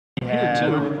did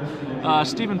too.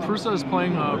 Steven Prusa is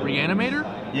playing a Reanimator.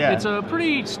 Yeah. It's a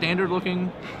pretty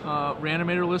standard-looking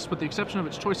Reanimator list, with the exception of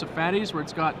its choice of fatties, where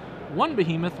it's got one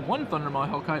Behemoth, one Thundermaw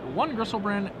Hellkite, one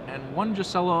Gristlebrand, and one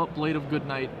Gisela Blade of Gold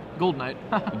Knight.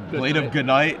 Blade of Good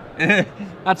Night.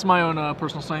 That's my own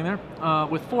personal slang there.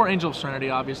 With 4 Angel of Serenity,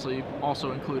 obviously,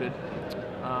 also included.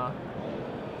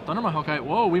 Thundermaw Hellkite.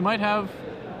 Whoa, we might have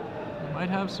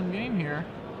some game here.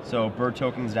 So bird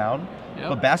tokens down. Yep.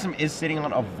 But Basem is sitting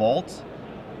on a Vault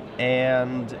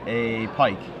and a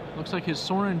Pike. Looks like his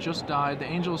Sorin just died. The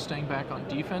Angel is staying back on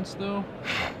defense, though.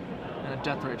 And a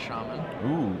Deathrite Shaman.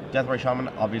 Ooh, Deathrite Shaman,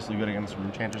 obviously good against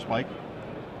Enchanter's Pike.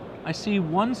 I see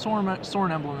one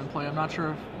Sorin emblem in play. I'm not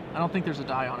sure. I don't think there's a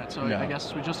die on it, so No. I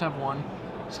guess we just have one.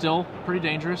 Still pretty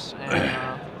dangerous,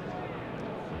 and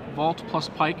Vault plus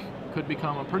Pike could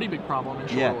become a pretty big problem in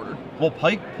short order. Well,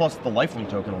 Pike plus the lifelink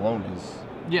token alone is...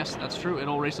 Yes, that's true.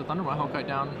 It'll race the Thundermaw Hellkite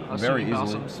down, very assuming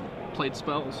easily. Basem's played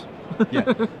spells.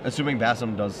 Yeah, assuming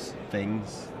Basem does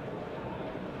things.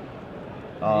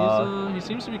 He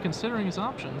seems to be considering his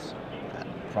options.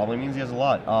 Probably means he has a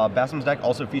lot. Basem's deck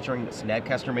also featuring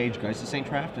Snapcaster Mage Geist of St.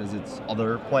 Traft as its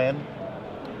other plan.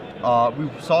 We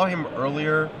saw him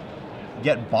earlier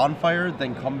get Bonfire,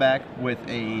 then come back with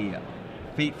a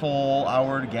Fateful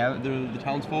Hour to gather the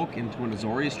townsfolk into an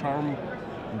Azorius Charm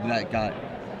that got...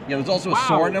 Yeah, there's also a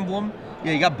Sorin emblem.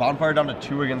 Yeah, he got Bonfire down to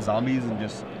 2 against zombies and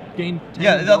just... Gained 10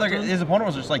 Yeah, the other, his opponent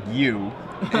was just like you,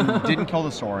 and didn't kill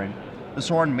the Sorin. The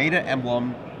Sorin made an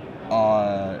emblem,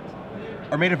 or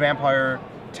made a vampire.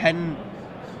 10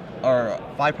 or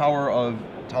 5 power of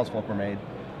townsfolk were made.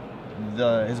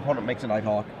 His opponent makes a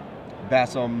Nighthawk.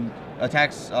 Basem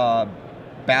attacks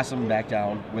Basem back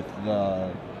down with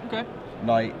the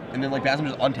Knight, and then like Basem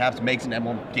just untaps, makes an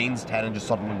emblem, gains 10, and just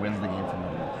suddenly wins the game from them.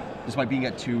 Despite being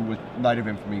at 2 with Knight of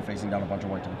Infamy facing down a bunch of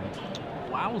white tokens.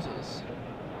 Wowzers.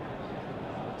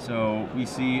 So we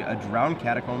see a Drowned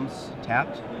Catacombs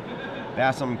tapped.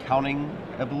 Basem counting,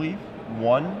 I believe.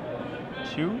 1,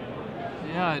 2.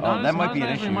 Yeah, that might be an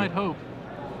as we issue. might hope.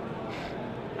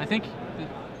 I think.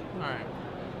 All right.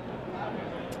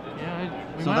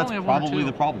 Yeah, we So might that's only have 1 or 2. probably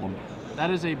the problem.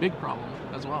 That is a big problem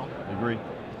as well. I agree.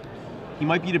 He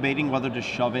might be debating whether to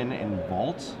shove in and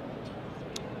vault.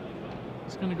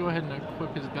 He's going to go ahead and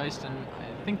equip his Geist, and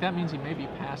I think that means he may be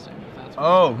passing. If that's what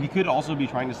Oh, he could also be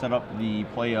trying to set up the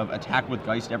play of attack with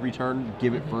Geist every turn,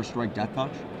 give it first strike, death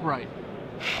touch. Right.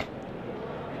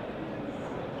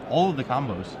 All of the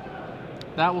combos.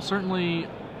 That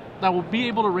will be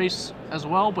able to race as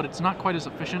well, but it's not quite as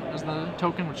efficient as the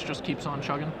token, which just keeps on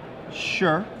chugging.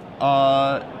 Sure.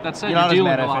 That said, you're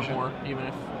dealing a lot more, even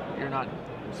if you're not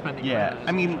spending. Yeah,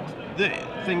 I mean, the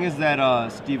thing is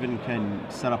that Steven can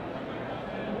set up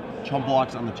chump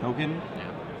blocks on the token.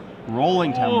 Yeah.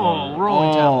 Rolling Temblor. Oh,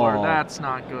 Rolling Temblor. That's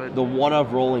not good. The one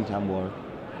of Rolling Temblor.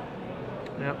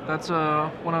 Yep, that's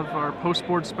one of our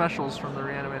post-board specials from the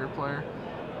Reanimator player.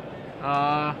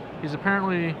 He's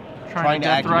apparently trying to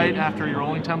Deathrite after he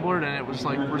Rolling Temblor, and it was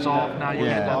like resolved. Now you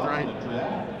get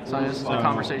Deathrite. So this is the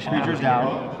conversation. Creatures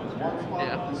down.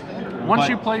 Yeah. Once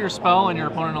you play your spell and your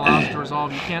opponent allows it to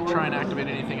resolve, you can't try and activate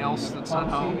anything else. That's not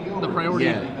how the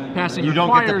priority passing You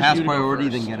don't get the pass you to go priority,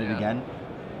 first. then get it again.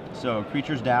 So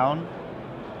creatures down.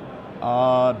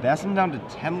 Basem down to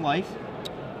 10 life,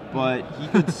 but he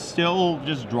could still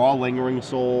just draw Lingering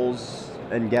Souls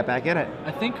and get back in it.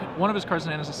 I think one of his cards in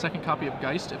hand is a second copy of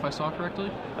Geist, if I saw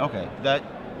correctly. Okay, that...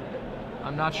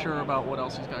 I'm not sure about what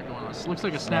else he's got going on. It looks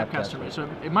like a Snapcaster Mage, so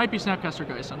it might be Snapcaster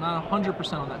Geist. I'm not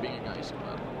 100% on that being a Geist,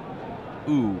 but...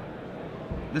 Ooh.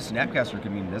 This Snapcaster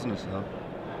could mean business, though.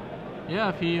 Yeah,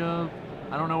 if he... I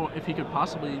don't know if he could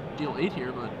possibly deal 8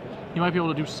 here, but he might be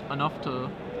able to do enough to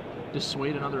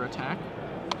dissuade another attack.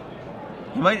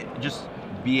 He might just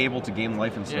be able to gain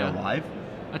life and stay alive.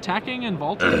 Attacking and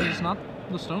vaulting is not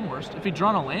the stone worst. If he'd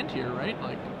drawn a land here, right?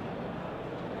 Like...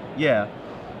 Yeah.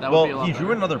 That would be a lot he drew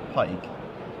better. another Pike,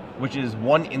 which is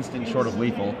 1 instant short of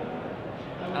lethal.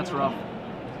 That's rough.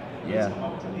 Yeah.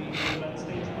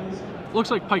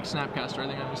 Looks like Pike Snapcaster, I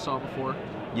think I saw before.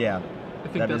 Yeah. I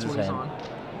think that's what he's on.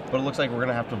 But it looks like we're going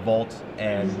to have to vault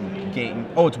and gain...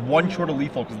 Oh, it's 1 short of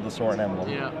lethal because of the Sorin emblem.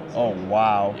 Yeah. Oh,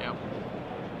 wow. Yeah.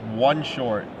 1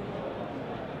 short.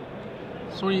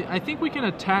 So I think we can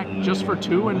attack just for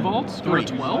 2 and vaults. Go 3.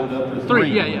 to 12?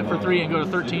 3, yeah, for 3 and go to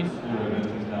 13.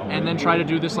 And then try to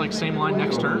do this like same line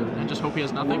next turn and just hope he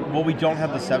has nothing. Well, we don't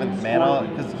have the 7th mana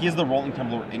because he has the Rolling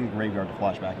Temblor in graveyard to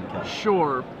flashback and kill.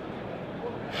 Sure.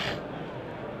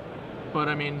 But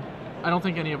I mean, I don't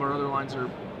think any of our other lines are...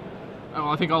 Oh,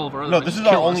 I think all of our other lines this is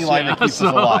our only line that keeps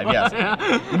us alive,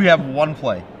 yes. We have 1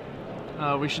 play.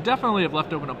 We should definitely have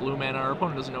left open a blue mana. Our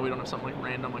opponent doesn't know we don't have something like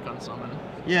random, like Unsummon.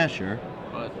 Yeah, sure.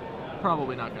 But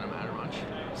probably not going to matter much,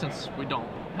 since we don't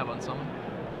have Unsummon.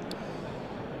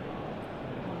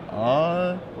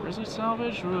 Grizzly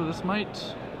Salvage? Ooh, this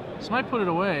might put it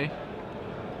away.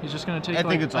 He's just going to take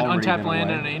like, an untapped land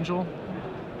and an Angel.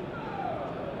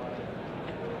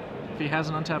 If he has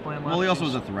an untapped land left. Well, he also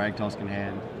has a Thragtusk in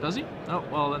hand. Does he? Oh,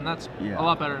 well, then that's a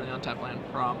lot better than the untapped land,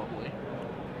 probably.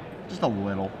 Just a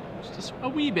little. Just a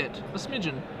wee bit. A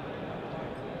smidgen.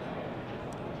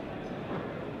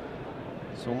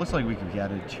 So it looks like we could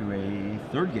get it to a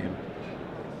third game.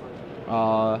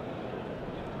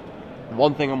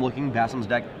 One thing I'm looking, Basem's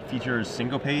deck features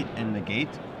Syncopate and Negate.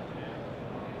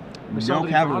 No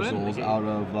Cavern Souls out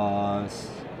of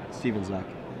Steven's deck.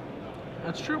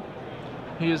 That's true.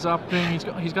 He is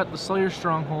opting. He's got the Slayer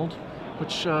Stronghold,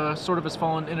 which sort of has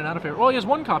fallen in and out of favor. Well, he has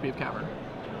one copy of Cavern.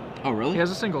 Oh, really? He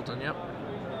has a Singleton. Yep.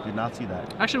 Did not see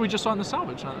that. Actually, we just saw it in the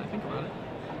salvage. Now that I think about it,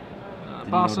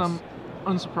 Basem,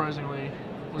 unsurprisingly,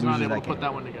 was not able to put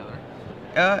that one together.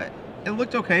 It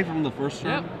looked okay from the first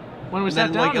turn. Yep. When we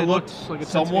sat down, it looked like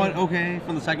somewhat okay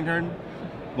from the second turn.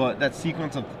 But that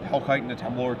sequence of Hellkite and a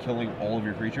Temblor killing all of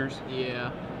your creatures.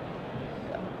 Yeah.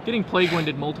 Getting Plague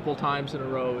Winded multiple times in a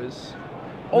row is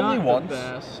only not once. The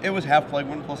best. It was half Plague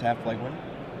Wind plus half Plague Wind.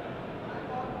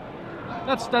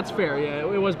 That's fair. Yeah,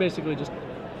 it was basically just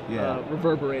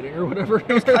reverberating or whatever. It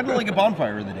was kind of like a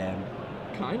Bonfire of the Damned.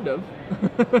 Kind of.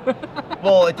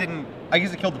 Well, it didn't. I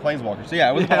guess it killed the Planeswalker. So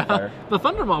yeah, it was a Bonfire. The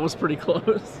Thundermaw was pretty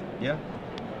close. Yeah.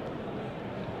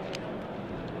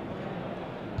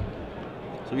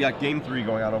 So we got game 3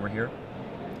 going on over here.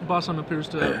 Basem appears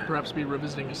to perhaps be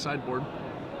revisiting his sideboard.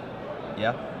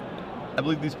 Yeah. I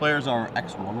believe these players are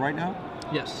X1 right now.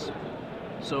 Yes.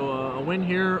 So a win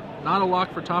here, not a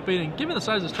lock for top 8. And given the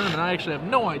size of this tournament, I actually have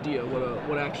no idea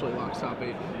what actually locks top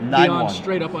 8. 9-1. Beyond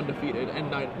straight up undefeated and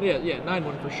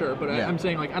 9-1 for sure. But I'm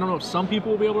saying, like, I don't know if some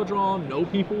people will be able to draw, no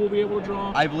people will be able to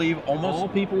draw. I believe almost all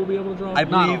people will be able to draw. I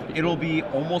believe it'll be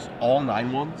almost all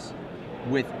 9-1s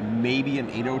with maybe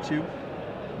an 8-0-2.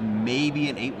 Maybe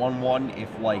an 8-1-1 if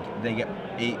like they get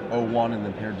 8-0-1 and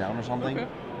then paired down or something. Okay.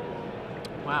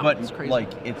 Wow, but that's crazy. Like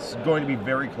it's going to be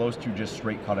very close to just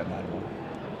straight cut at 9-1.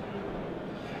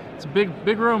 It's a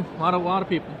big room, a lot of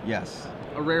people. Yes.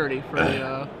 A rarity for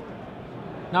the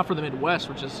not for the Midwest,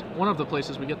 which is one of the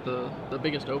places we get the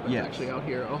biggest opens actually out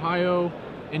here. Ohio,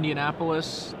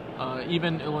 Indianapolis,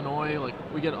 even Illinois. Like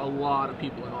we get a lot of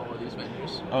people in all of these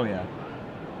venues. Oh yeah.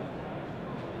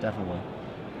 Definitely.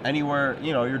 Anywhere,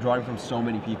 you're drawing from so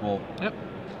many people. Yep.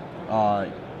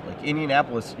 Like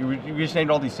Indianapolis, you just named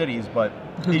all these cities, but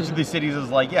each of these cities is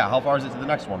like, how far is it to the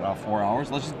next one? 4 hours?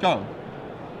 Let's just go.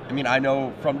 I mean, I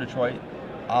know from Detroit,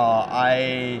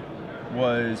 I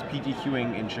was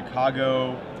PTQing in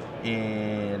Chicago,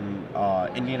 in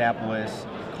Indianapolis,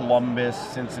 Columbus,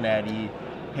 Cincinnati,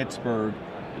 Pittsburgh,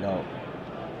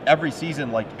 every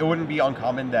season, like, it wouldn't be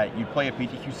uncommon that you play a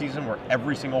PTQ season where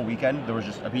every single weekend there was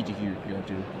just a PTQ you go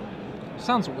to.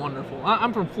 Sounds wonderful.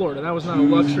 I'm from Florida. That was not a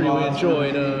luxury we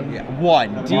enjoyed.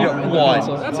 One. That's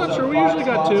not true. We usually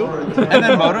got 2. And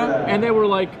then Moto? And they were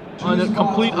like on the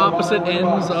complete opposite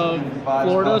ends of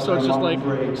Florida, so it's just like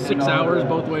 6 hours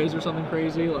both ways or something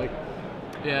crazy. Like,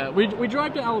 yeah, we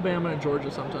drive to Alabama and Georgia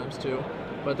sometimes too,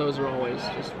 but those are always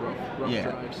just rough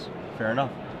drives. Fair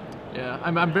enough. Yeah,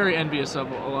 I'm very envious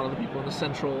of a lot of the people in the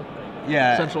Central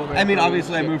America. I mean,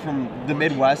 obviously I moved from the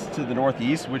Midwest to the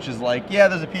Northeast, which is like,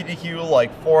 there's a PTQ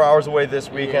like 4 hours away this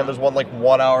weekend. Yeah. There's one like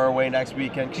 1 hour away next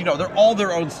weekend. 'Cause, they're all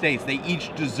their own states. They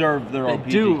each deserve their own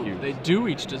PTQs. They do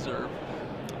each deserve.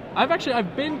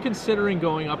 I've been considering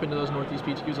going up into those Northeast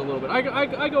PTQs a little bit.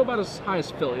 I go about as high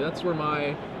as Philly. That's where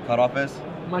my cutoff is.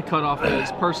 My cutoff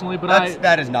is personally, but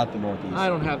that is not the Northeast. I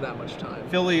don't have that much time.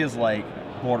 Philly is like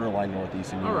borderline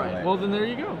Northeast. All right. Well, then there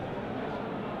you go.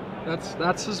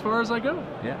 That's as far as I go.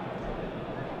 Yeah.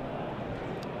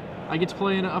 I get to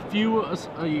play in a few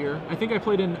a year. I think I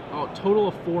played in a total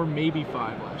of 4, maybe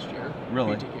 5 last year.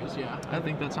 Really? PTQs, yeah. I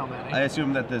think that's how many. I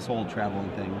assume that this whole traveling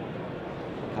thing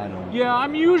kind of... Yeah,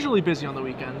 I'm usually busy on the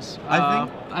weekends. I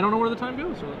don't know where the time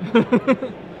goes.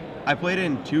 I played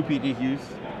in 3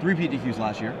 PTQs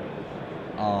last year.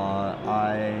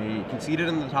 I conceded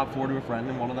in the top 4 to a friend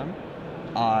in one of them.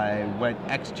 I went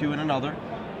X2 in another,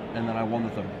 and then I won the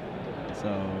third.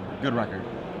 So, good record.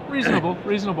 Reasonable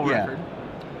record.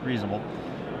 Reasonable.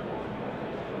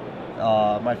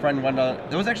 My friend went on.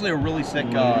 There was actually a really sick.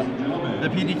 The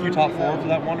PTQ top 4 for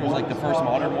that one. It was like the first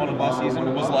modern one of last season.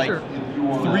 It was like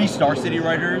 3 Star City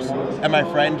writers, and my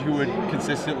friend who would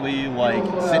consistently like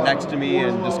sit next to me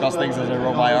and discuss things as I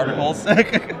wrote my articles.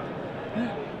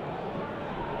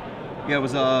 Yeah, it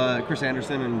was Chris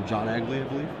Anderson and John Agley, I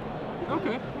believe.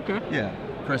 Okay. Yeah,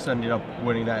 Chris ended up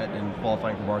winning that and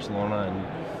qualifying for Barcelona and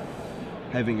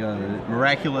having a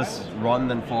miraculous run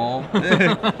then fall.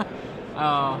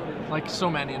 Like so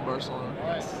many in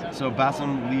Barcelona. So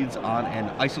Basem leads on an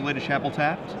isolated chapel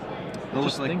tapped.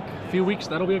 Just think, a few weeks,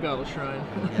 that'll be a godless shrine.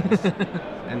 Yes.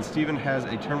 And Steven has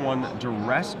a turn 1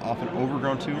 duress off an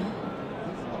overgrown tomb.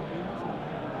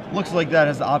 Looks like that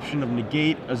has the option of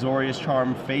negate, Azorius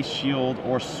Charm, face shield,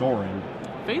 or soaring.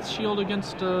 Face shield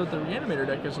against the reanimator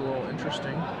deck is a little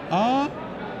interesting. I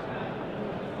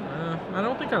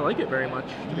don't think I like it very much,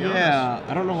 to be honest. Yeah,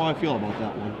 I don't know how I feel about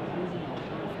that one.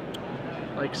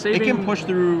 Like saving... It can push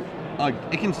through...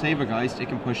 it can save a Geist, it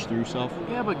can push through stuff.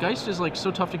 Yeah, but Geist is like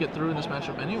so tough to get through in this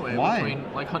matchup anyway. Why?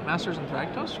 Between like Hunt Masters and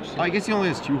Thragtusk? I guess he only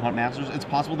has 2 Hunt Masters. It's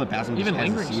possible that Basem even just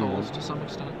Lingering has Souls to some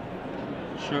extent.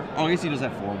 Sure. Oh, I guess he does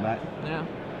have 4 of that. Yeah.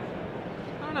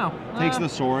 I don't know. Takes the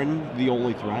Sorin, the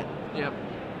only threat. Yep.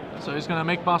 So he's gonna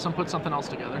make Basem put something else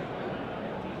together.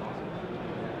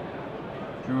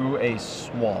 Drew a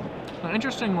Swamp. Now,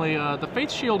 interestingly, the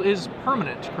Faith Shield is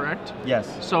permanent, correct? Yes.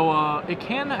 So it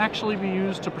can actually be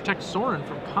used to protect Sorin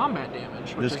from combat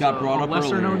damage, which this is got brought up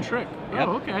lesser-known earlier. trick. Yep.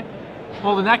 Oh, okay.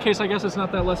 Well, in that case, I guess it's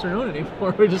not that lesser-known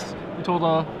anymore. We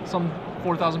told some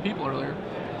 4,000 people earlier.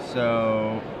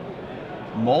 So,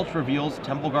 Mulch reveals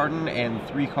Temple Garden and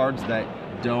 3 cards that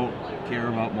don't care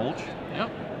about Mulch. Yep.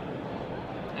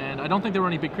 And I don't think there were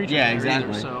any big creatures yeah, there exactly.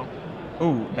 either, so...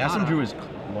 Oh, Basem drew his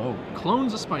Clone.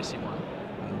 Clone's a spicy one.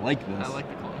 I like this. I like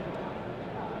the Clone.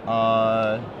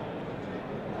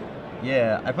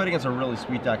 Yeah, I played against a really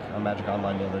sweet deck on Magic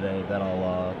Online the other day that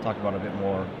I'll talk about a bit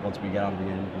more once we get out of the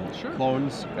game. Sure.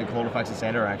 Clones and Clone Effects and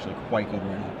Sander are actually quite good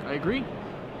right now. I agree.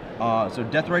 So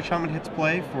Deathrite Shaman hits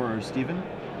play for Steven.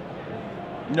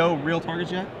 No real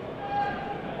targets yet.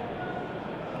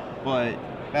 But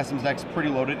Basem's deck's pretty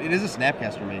loaded. It is a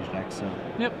Snapcaster Mage deck, so...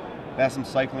 Yep. Basem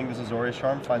cycling this Azorius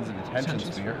Charm, finds a Detention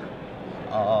Sphere.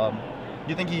 Do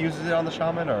you think he uses it on the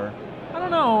Shaman, or...? I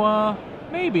don't know,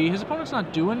 maybe. His opponent's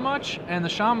not doing much, and the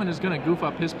Shaman is going to goof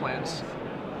up his plans.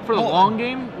 For the long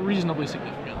game, reasonably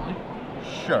significantly.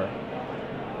 Sure.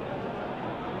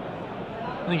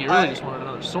 I think he really just wanted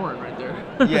another Sorin right there.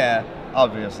 Yeah,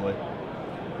 obviously.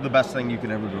 The best thing you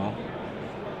could ever draw.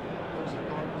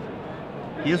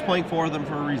 He is playing 4 of them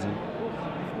for a reason.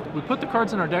 We put the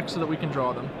cards in our deck so that we can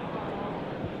draw them.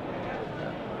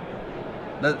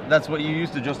 That's what you use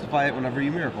to justify it whenever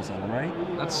you Miracle Summon,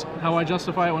 right? That's how I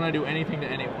justify it when I do anything to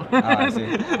anyone. I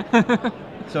see.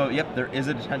 So, yep, there is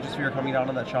a Detention Sphere coming down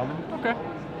on that Shaman. Okay.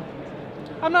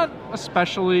 I'm not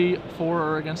especially for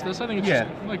or against this. I think it's just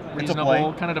like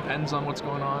reasonable. Kind of depends on what's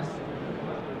going on.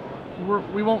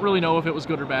 We won't really know if it was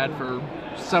good or bad for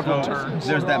several turns.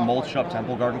 There's that Mulch Up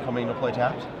Temple Garden coming into play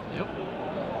tapped. Yep.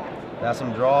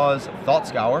 Basem draws Thought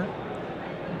Scour.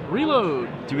 Reload.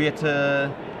 Do we get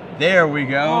to... There we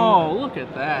go. Oh, look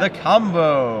at that. The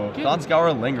combo. Thought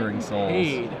Scour, Lingering Souls.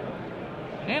 Paid.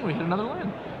 And we hit another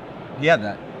land. He had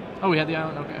that. Oh, we had the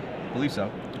island? Okay. I believe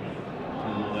so.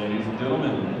 Ladies and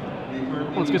gentlemen.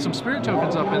 Well, let's get some spirit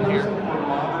tokens up in here.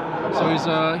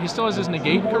 So he still has his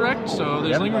negate, correct? So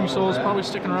there's Lingering Souls probably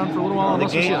sticking around for a little while.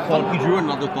 Unless we see a he drew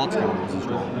another Thought Scour as his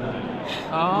draw.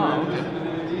 Oh, okay.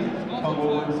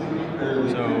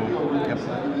 So, yep.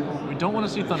 We don't want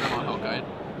to see Thundermaw Hellkite.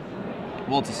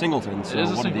 Well, it's a singleton, so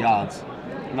what are the odds?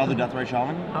 Another Deathrite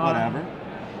Shaman? Whatever.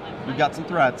 We've got some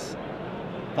threats.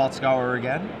 Thought Scour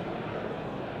again.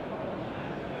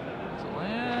 It's a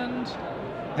land.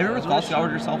 Have you ever Thought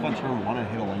Scoured yourself on turn 1 and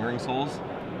hit a Lingering Souls?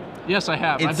 Yes, I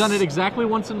have. I've done it exactly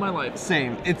once in my life.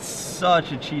 Same. It's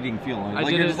such a cheating feeling. I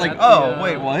like did you're it just like,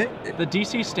 wait, what? The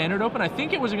DC Standard Open. I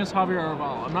think it was against Javier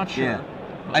Arevalo. I'm not sure. Yeah.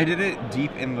 I did it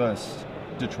deep in the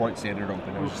Detroit Standard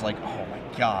Open. It was just like, oh my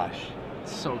gosh.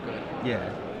 It's so good.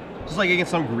 Yeah. Just like against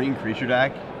some green creature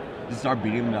deck, just start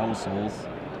beating them down with souls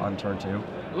on turn 2.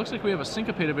 It looks like we have a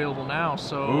Syncopate available now,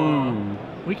 so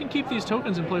we can keep these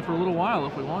tokens in play for a little while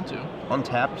if we want to.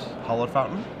 Untapped Hallowed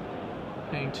Fountain.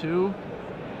 Paying 2.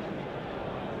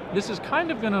 This is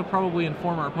kind of going to probably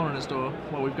inform our opponent as to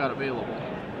what we've got available.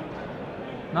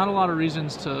 Not a lot of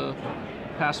reasons to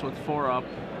pass with 4 up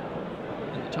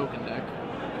in the token deck.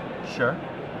 Sure.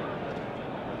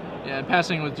 Yeah, and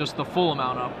passing with just the full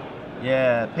amount up.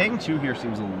 Yeah, paying 2 here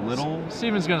seems a little...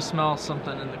 Steven's going to smell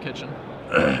something in the kitchen.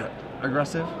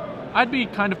 Aggressive? I'd be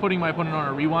kind of putting my opponent on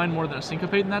a rewind more than a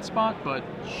syncopate in that spot, but...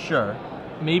 Sure.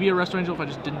 Maybe a Resto Angel if I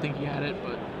just didn't think he had it,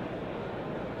 but...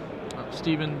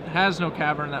 Steven has no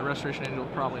cavern, that Restoration Angel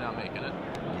probably not making it.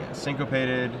 Yeah,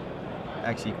 syncopated,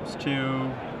 X equals 2.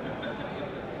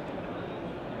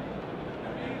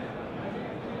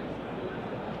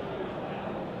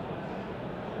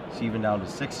 Steven down to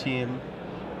 16.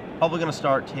 Probably going to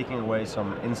start taking away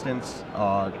some instants,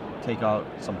 take out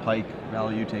some pike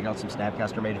value, take out some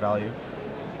Snapcaster Mage value.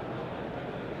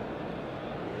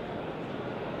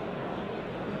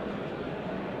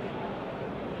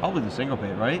 Probably the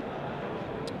Syncopate, right?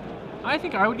 I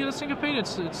think I would get a Syncopate.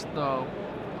 It's the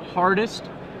hardest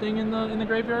thing in the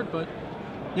graveyard, but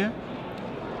yeah.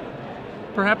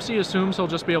 Perhaps he assumes he'll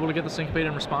just be able to get the Syncopate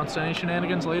in response to any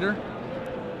shenanigans later.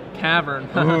 Cavern.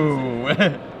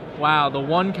 Ooh. Wow, the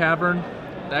one Cavern,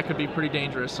 that could be pretty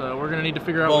dangerous. We're going to need to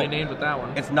figure out what he named with that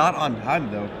one. It's not on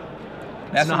time, though.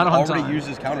 It's not on already time. used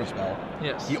his counterspell.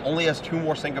 Yes. He only has 2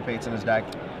 more Syncopates in his deck,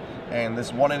 and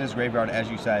this one in his graveyard, as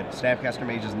you said, Snapcaster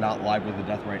Mage is not live with the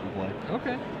Deathrite in play.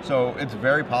 Okay. So it's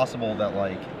very possible that,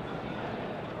 like,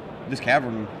 this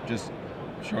Cavern just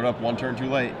showed up 1 turn too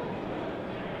late.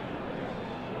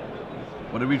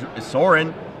 What did we... It's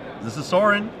Sorin. Is this a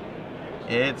Sorin?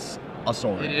 It's a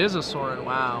Sorin. It is a Sorin,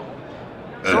 wow.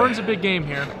 Sorin's a big game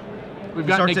here. We've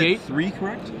got Negate. At 3,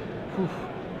 correct?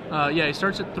 Yeah, he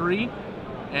starts at 3,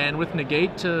 and with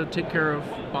Negate to take care of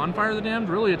Bonfire of the Damned,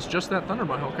 really it's just that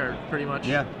Thundermahel card, pretty much.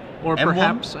 Yeah. Or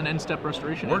perhaps an end-step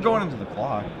Restoration. We're going into the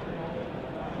clock.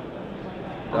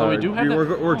 Although we do have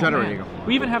we're generating.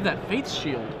 We even have that Faith's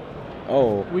Shield.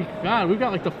 Oh. We've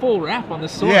got like the full wrap on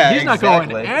this sword. Yeah, He's not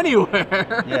going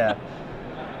anywhere. Yeah.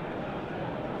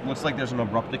 Looks like there's an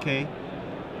Abrupt Decay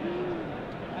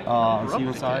on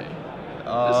Steven's side.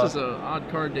 This is an odd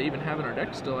card to even have in our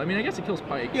deck still. I mean, I guess it kills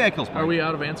Pike. Yeah, it kills Pike. Are we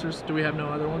out of answers? Do we have no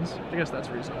other ones? I guess that's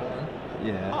reasonable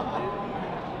then.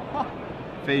 Yeah.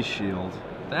 Face Shield.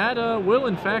 That will,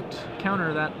 in fact,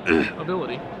 counter that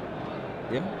ability.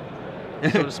 Yeah.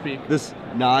 So to speak. This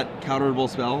not counterable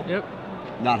spell? Yep.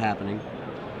 Not happening.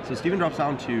 So Steven drops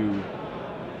down to,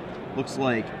 looks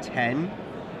like 10,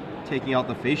 taking out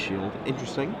the Face Shield.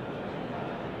 Interesting.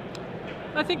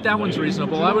 I think that one's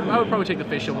reasonable. I would probably take the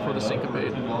Face Shield before the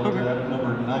Syncopate.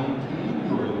 Okay.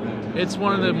 It's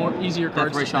one of the more easier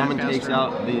cards to Shaman takes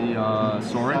out the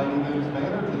Sorin.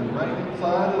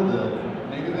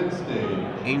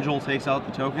 Angel takes out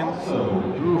the tokens.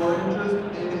 Oof.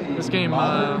 This game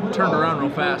turned around real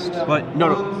fast. But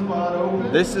no.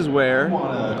 This is where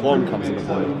the clone comes into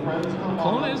play.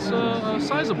 Clone is a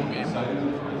sizable game.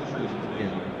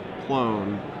 Yeah.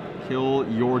 Clone. Kill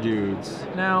your dudes.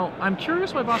 Now, I'm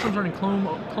curious why Basem's running clone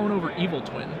over Evil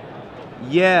Twin.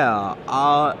 Yeah,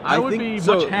 I would be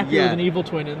much happier with an Evil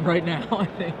Twin right now, I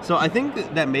think. So I think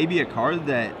that may be a card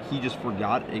that he just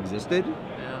forgot existed.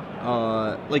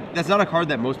 Yeah. Like, that's not a card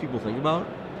that most people think about.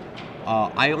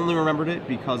 I only remembered it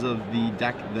because of the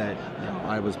deck that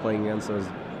I was playing against. So I was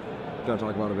going to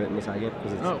talk about a bit in a second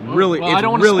because it's really, well, it's I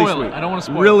don't want really to spoil sweet. it. I don't want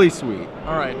to spoil really it. Sweet.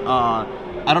 All right.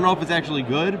 I don't know if it's actually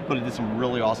good, but it did some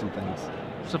really awesome things.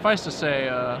 Suffice to say,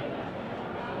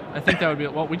 I think that would be,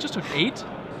 well, we just took 8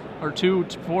 or 2,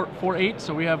 4, 8,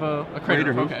 so we have a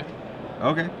Crater. Okay.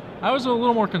 Okay. I was a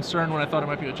little more concerned when I thought it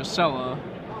might be a Gisela.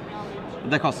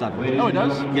 That costs 7. Oh, it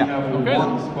does? Yeah. Okay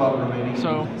then.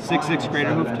 So 6/6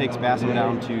 Crater Hoof takes Basem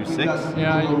down to 6.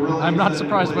 Yeah, I'm not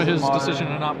surprised by his decision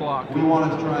to not block.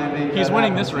 He's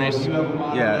winning this race.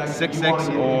 Yeah,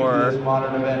 6/6, or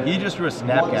he just drew a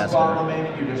Snapcaster.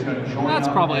 That's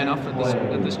probably enough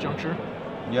at this juncture.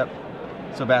 Yep.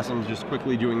 So Basem's just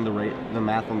quickly doing the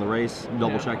math on the race,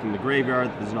 double checking the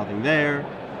graveyard. There's nothing there.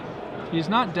 He's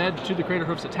not dead to the Crater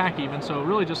Hoof's attack even, so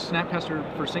really just Snapcaster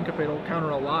for Syncopate will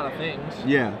counter a lot of things.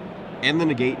 Yeah, and the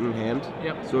Negate in hand.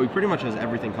 Yep. So he pretty much has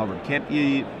everything covered. Can't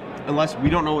be, unless we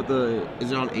don't know what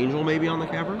is it on Angel maybe on the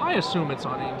Cavern? I assume it's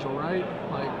on Angel, right?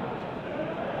 Like,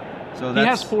 so he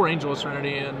has 4 Angel of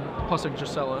Serenity and plus a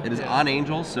Gisela. It is on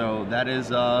Angel, so that is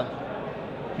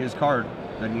his card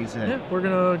that needs to hit. Yeah, we're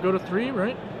gonna go to 3,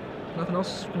 right? Nothing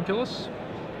else can kill us?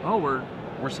 Oh, we're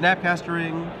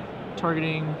Snapcastering.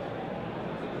 Targeting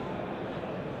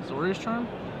Zoria's Charm,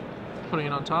 putting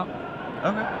it on top.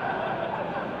 Okay.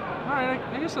 Alright,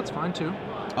 I guess that's fine too.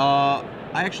 I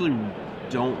actually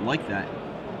don't like that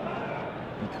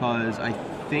because I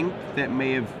think that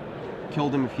may have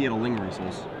killed him if he had a Lingering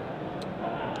Souls.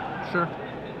 Sure.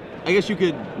 I guess you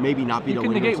could maybe not beat a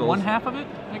Lingering Souls. You can negate 1/2 of it,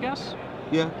 I guess?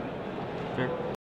 Yeah. Fair.